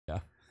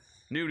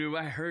Noob,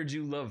 I heard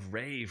you love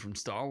Rey from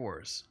Star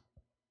Wars.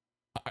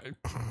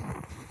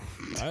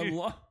 I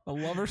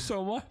love her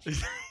so much.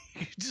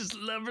 You just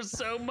love her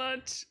so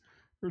much.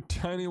 Her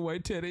tiny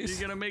white titties.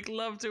 You're gonna make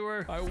love to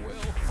her. I will.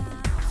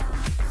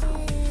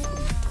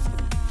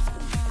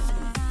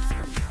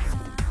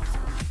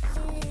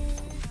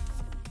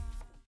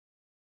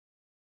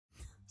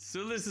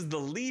 So this is the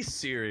least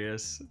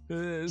serious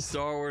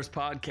Star Wars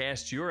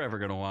podcast you're ever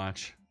gonna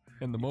watch.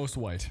 And the most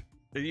white.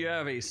 You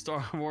have a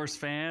Star Wars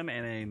fan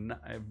and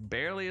a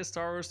barely a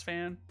Star Wars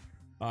fan.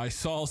 I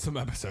saw some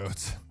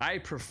episodes. I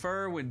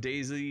prefer when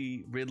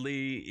Daisy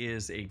Ridley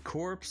is a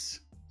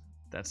corpse.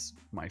 That's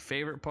my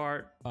favorite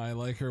part. I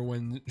like her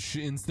when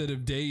she, instead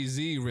of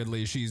Daisy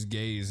Ridley, she's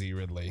Gazy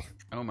Ridley.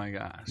 Oh my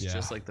gosh, Yeah.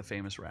 Just like the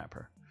famous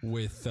rapper.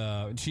 With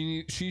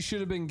she should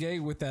have been gay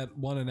with that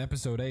one in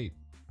episode 8.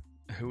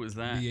 Who was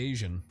that? The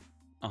Asian.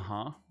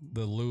 Uh-huh.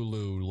 The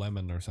Lulu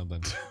Lemon or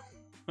something.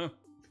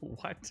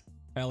 What?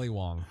 Ali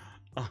Wong.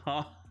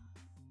 Uh-huh.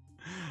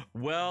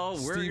 Well,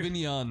 Steven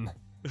Yeun.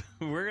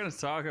 we're going to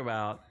talk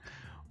about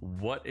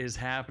what is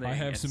happening. I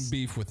have some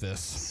beef with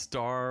this.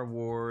 Star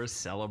Wars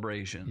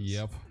celebrations.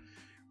 Yep.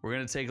 We're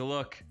going to take a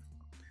look.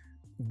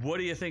 What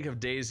do you think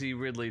of Daisy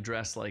Ridley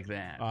dressed like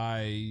that?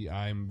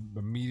 I'm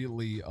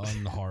immediately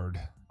unhard.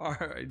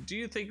 Do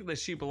you think that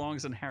she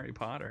belongs in Harry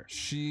Potter?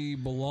 She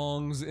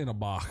belongs in a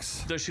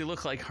box. Does she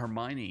look like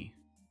Hermione?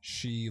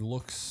 She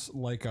looks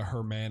like a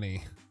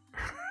Hermione.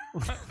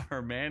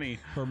 Hermione.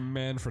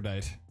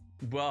 Hermaphrodite.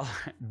 Well,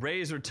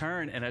 Rey's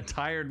return and a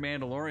tired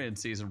Mandalorian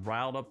season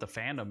riled up the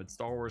fandom at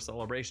Star Wars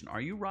Celebration. Are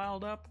you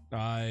riled up?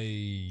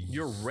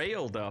 You're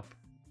railed up.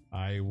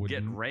 I would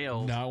Get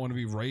railed. not want to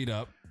be railed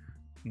up.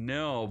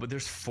 No, but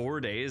there's 4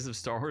 days of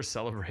Star Wars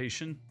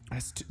Celebration.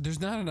 There's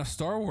not enough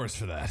Star Wars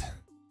for that.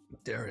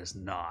 There is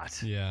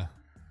not. Yeah.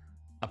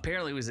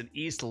 Apparently it was in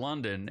East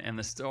London, and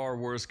the Star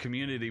Wars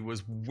community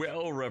was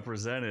well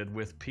represented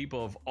with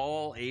people of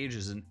all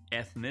ages and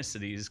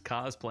ethnicities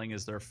cosplaying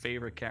as their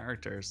favorite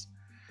characters.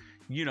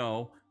 You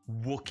know,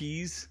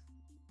 Wookiees.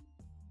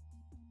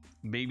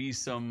 Maybe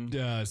some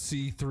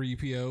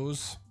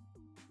C-3POs.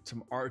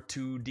 Some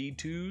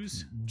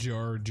R2-D2s.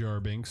 Jar Jar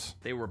Binks.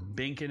 They were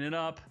binking it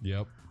up.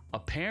 Yep.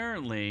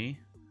 Apparently,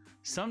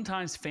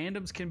 sometimes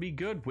fandoms can be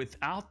good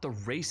without the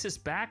racist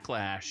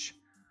backlash.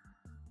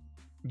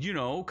 You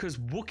know, because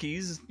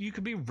Wookiees, you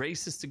could be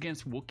racist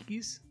against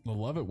Wookiees. I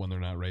love it when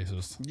they're not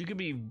racist. You could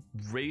be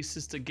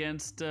racist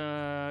against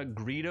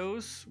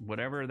Greedos,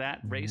 whatever that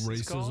race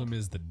is called. Racism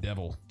is the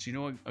devil. Do you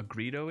know what a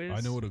Greedo is?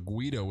 I know what a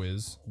Guido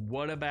is.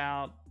 What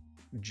about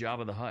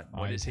Jabba the Hutt?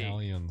 What is he?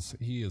 Italians.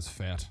 He is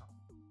fat.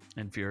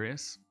 And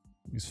furious?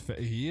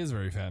 He is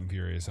very fat and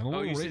furious. And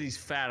you said he's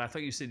fat. I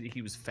thought you said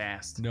he was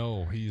fast.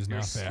 No, he is not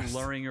fast. You're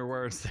slurring your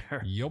words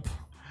there. Yup.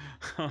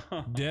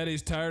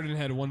 Daddy's tired and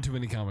had one too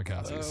many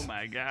kamikazes. Oh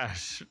my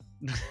gosh.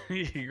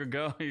 you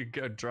go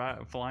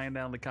flying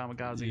down the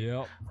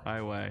kamikaze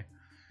highway.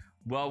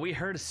 Well, we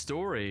heard a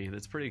story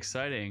that's pretty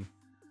exciting.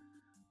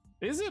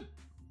 Is it?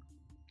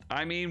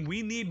 I mean,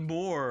 we need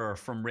more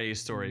from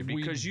Rey's story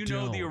because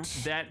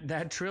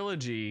that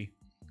trilogy,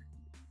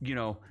 you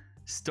know,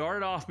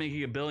 started off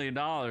making $1 billion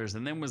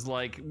and then was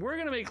like, we're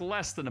gonna make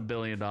less than $1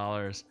 billion.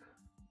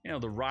 You know,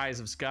 The Rise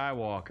of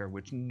Skywalker,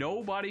 which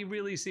nobody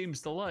really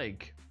seems to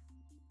like.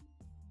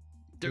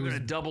 They're going to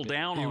double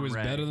down on Rey. It was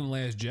better than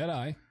Last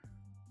Jedi.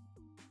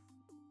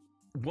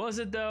 Was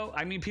it, though?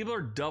 I mean, people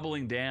are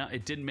doubling down.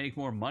 It didn't make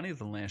more money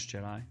than Last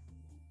Jedi.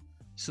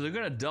 So they're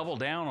going to double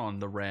down on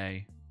the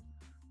Rey.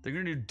 They're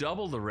going to do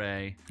double the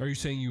Rey. Are you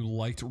saying you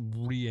liked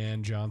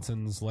Rian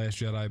Johnson's Last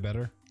Jedi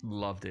better?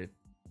 Loved it.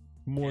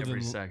 More than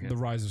The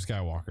Rise of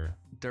Skywalker.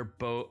 They're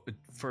both...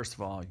 First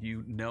of all,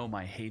 you know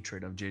my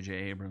hatred of J.J.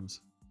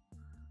 Abrams.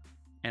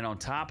 And on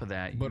top of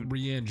that... But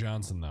Rian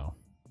Johnson, though.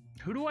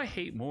 Who do I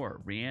hate more?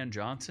 Rian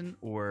Johnson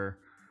or...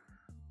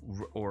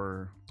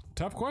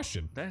 Tough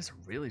question. That is a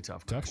really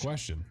tough question. Tough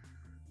question.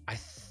 I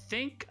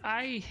think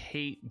I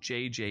hate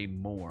JJ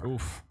more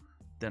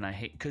than I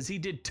hate... Because he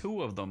did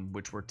 2 of them,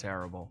 which were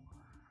terrible.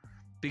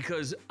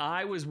 Because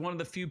I was one of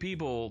the few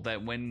people that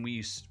when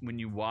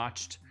you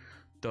watched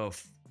the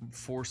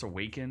Force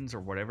Awakens or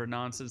whatever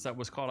nonsense that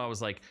was called, I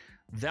was like,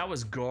 that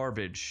was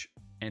garbage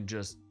and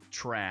just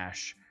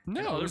trash. No,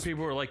 and other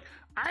people were like,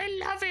 I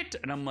love it,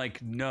 and I'm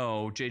like,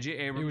 no, J.J.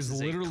 Abrams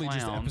is literally a clown.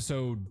 just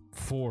episode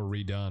 4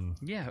 redone.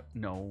 Yeah,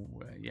 no,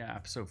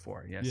 episode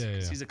 4. Yes,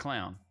 because he's a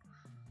clown.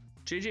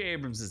 J.J.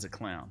 Abrams is a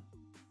clown.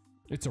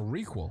 It's a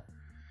requel.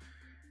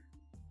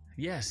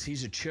 Yes,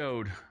 he's a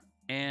chode.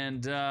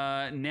 And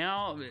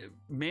now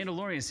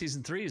Mandalorian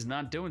Season 3 is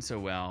not doing so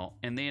well,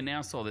 and they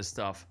announced all this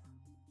stuff.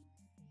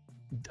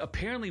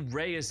 Apparently,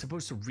 Rey is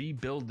supposed to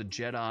rebuild the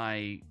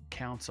Jedi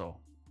Council.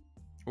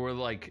 Or,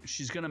 like,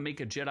 she's going to make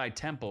a Jedi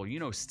temple. You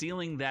know,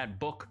 stealing that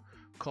book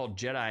called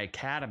Jedi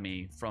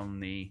Academy from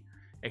the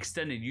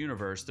extended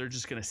universe. They're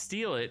just going to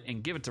steal it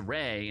and give it to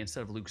Rey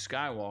instead of Luke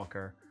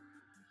Skywalker.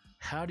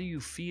 How do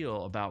you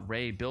feel about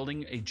Rey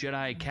building a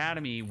Jedi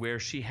Academy where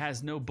she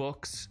has no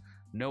books,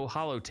 no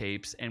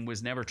holotapes, and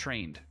was never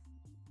trained?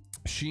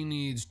 she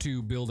needs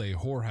to build a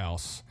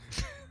whorehouse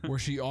where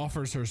she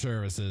offers her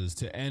services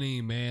to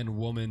any man,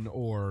 woman,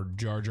 or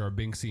Jar Jar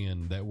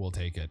Binksian that will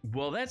take it.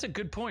 Well, that's a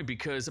good point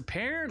because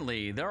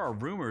apparently there are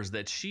rumors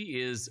that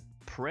she is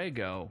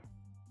prego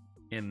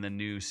in the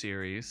new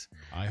series.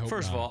 I hope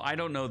First not. of all, I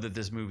don't know that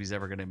this movie's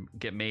ever going to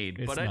get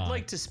made, but I'd not.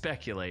 like to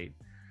speculate.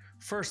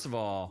 First of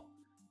all,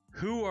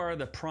 who are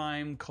the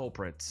prime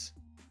culprits?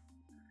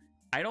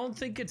 I don't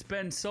think it's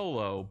Ben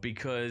Solo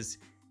because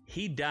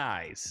he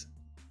dies.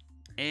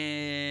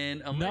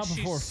 And unless Not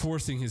before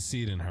forcing his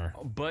seed in her.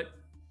 But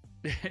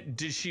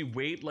did she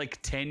wait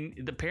like 10?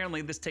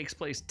 Apparently, this takes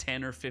place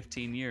 10 or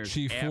 15 years.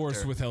 She force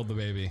after. withheld the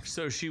baby.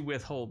 So she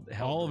held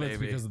All of the it's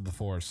baby. because of the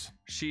force.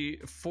 She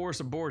force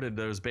aborted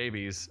those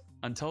babies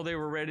until they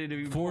were ready to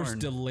be Force born.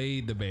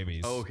 delayed the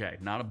babies. Okay,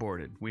 not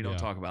aborted. We don't Yeah.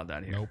 talk about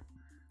that here. Nope.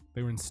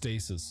 They were in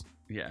stasis.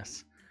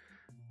 Yes.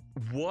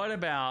 What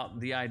about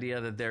the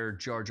idea that they're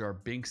Jar Jar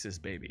Binks'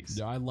 babies?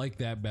 Yeah, I like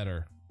that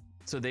better.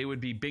 So they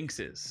would be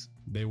Binkses.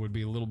 They would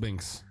be little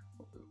binks.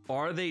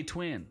 Are they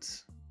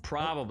twins?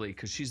 Probably,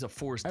 because she's a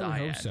forced dyad.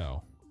 I would hope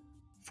so.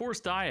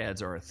 Forced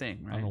dyads are a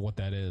thing, I right? don't know what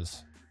that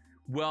is.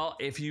 Well,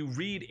 if you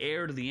read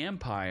Heir to the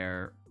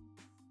Empire,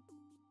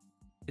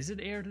 is it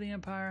Heir to the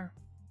Empire?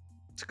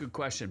 It's a good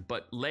question.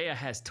 But Leia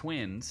has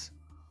twins.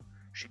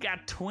 She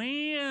got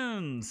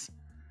twins.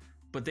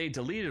 But they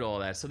deleted all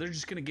that, so they're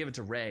just going to give it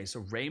to Rey. So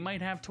Rey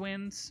might have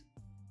twins.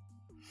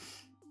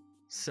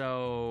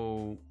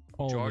 So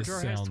All Jar this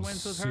Jar has sounds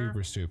twins with her?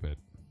 super stupid.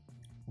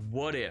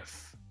 What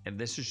if, and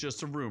this is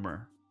just a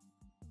rumor,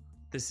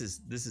 this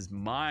is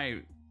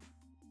my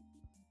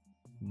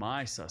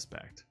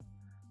suspect,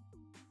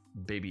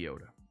 Baby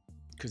Yoda,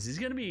 because he's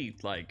gonna be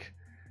like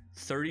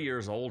 30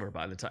 years older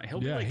by the time he'll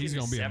be like he's in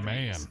gonna his be a 70s.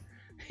 man.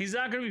 He's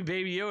not gonna be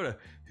Baby Yoda.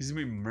 He's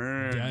gonna be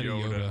man Daddy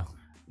Yoda.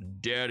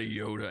 Daddy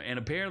Yoda, and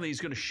apparently he's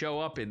gonna show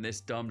up in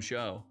this dumb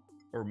show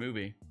or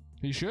movie.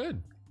 He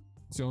should.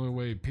 It's the only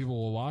way people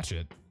will watch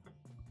it.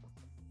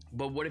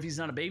 But what if he's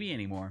not a baby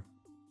anymore?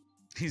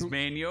 He's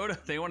Man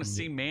Yoda. They want to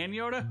see Man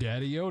Yoda.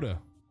 Daddy Yoda.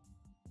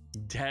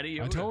 Daddy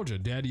Yoda. I told you,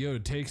 Daddy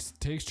Yoda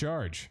takes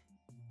charge.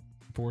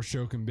 Force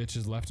choking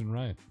bitches left and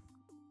right.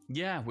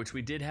 Yeah, which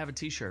we did have a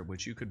T-shirt,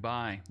 which you could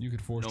buy. You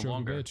could force No choke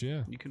longer. a bitch,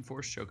 yeah. You can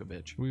force choke a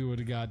bitch. We would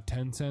have got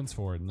 10 cents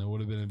for it, and it would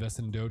have been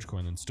invested in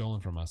Dogecoin and stolen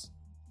from us.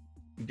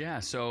 Yeah,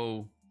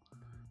 so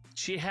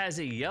she has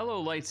a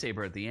yellow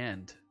lightsaber at the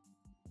end.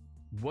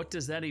 What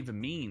does that even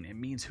mean? It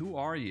means who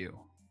are you?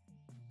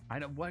 I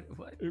don't what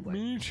It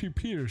means she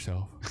peed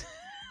herself.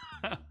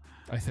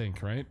 I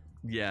think, right?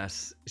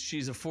 Yes,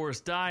 she's a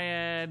forced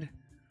dyad.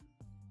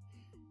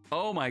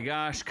 Oh my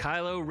gosh,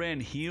 Kylo Ren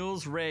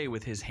heals Rey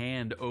with his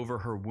hand over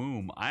her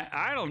womb.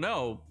 I don't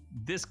know.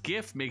 This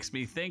gif makes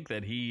me think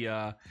that he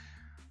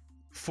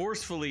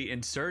forcefully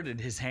inserted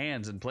his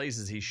hands in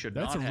places he should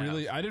That's not a have.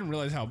 really. I didn't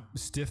realize how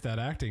stiff that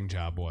acting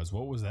job was.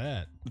 What was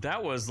that?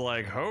 That was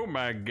like, oh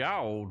my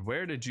god,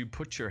 where did you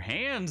put your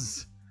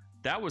hands?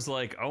 That was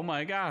like, oh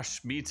my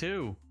gosh, me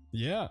too.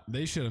 Yeah,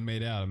 they should have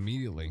made out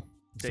immediately.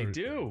 They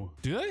do.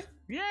 Do they?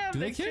 Yeah, Do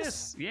they they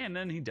kiss? Yeah, and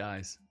then he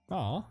dies.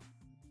 Aw.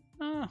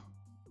 Oh.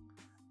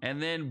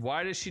 And then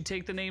why does she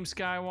take the name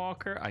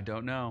Skywalker? I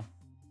don't know.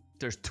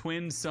 There's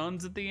twin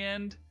sons at the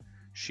end.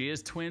 She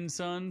has twin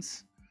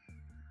sons.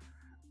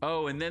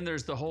 Oh, and then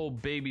there's the whole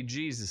baby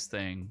Jesus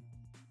thing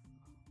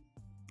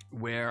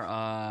where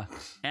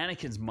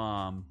Anakin's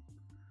mom,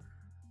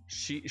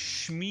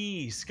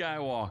 Shmi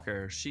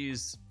Skywalker,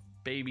 she's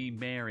baby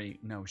Mary.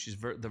 No, she's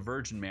the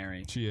Virgin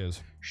Mary. She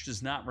is. She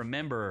does not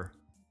remember.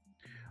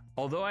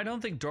 Although I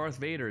don't think Darth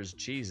Vader is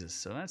Jesus,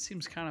 so that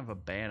seems kind of a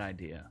bad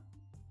idea.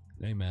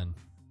 Amen.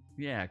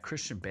 Yeah,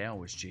 Christian Bale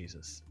was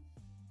Jesus.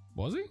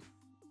 Was he?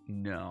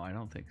 No, I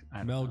don't think. I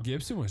don't Mel know.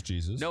 Gibson was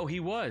Jesus. No, he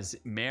was.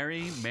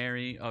 Mary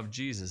of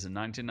Jesus in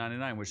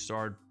 1999, which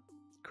starred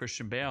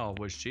Christian Bale,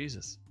 was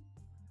Jesus.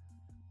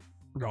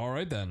 All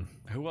right then.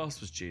 Who else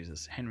was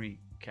Jesus? Henry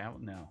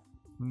Cavill? No.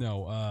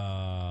 No.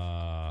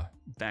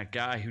 That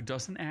guy who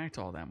doesn't act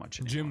all that much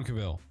Jim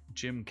anymore. Cavill.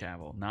 Jim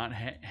Cavill. Not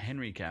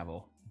Henry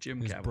Cavill. Jim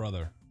His Cavill.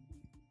 brother.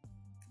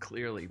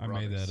 Clearly, I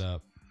brothers. made that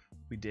up.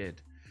 We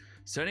did.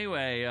 So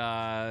anyway,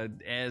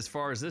 as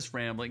far as this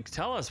rambling,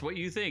 tell us what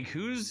you think.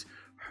 Who's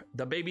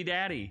the baby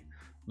daddy?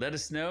 Let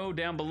us know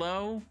down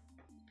below.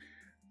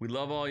 We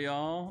love all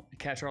y'all.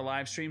 Catch our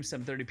live stream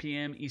 7:30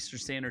 p.m. Eastern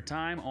Standard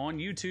Time on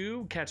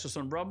YouTube. Catch us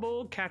on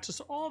Rumble. Catch us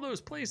all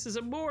those places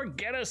and more.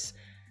 Get us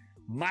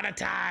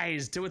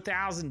monetized to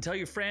 1,000. Tell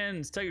your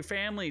friends. Tell your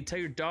family. Tell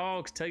your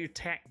dogs. Tell your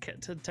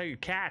tell your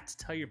cats.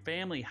 Tell your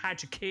family.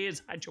 Hide your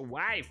kids. Hide your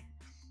wife.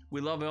 We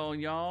love all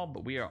y'all,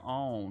 but we are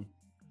on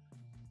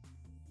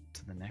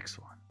to the next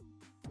one.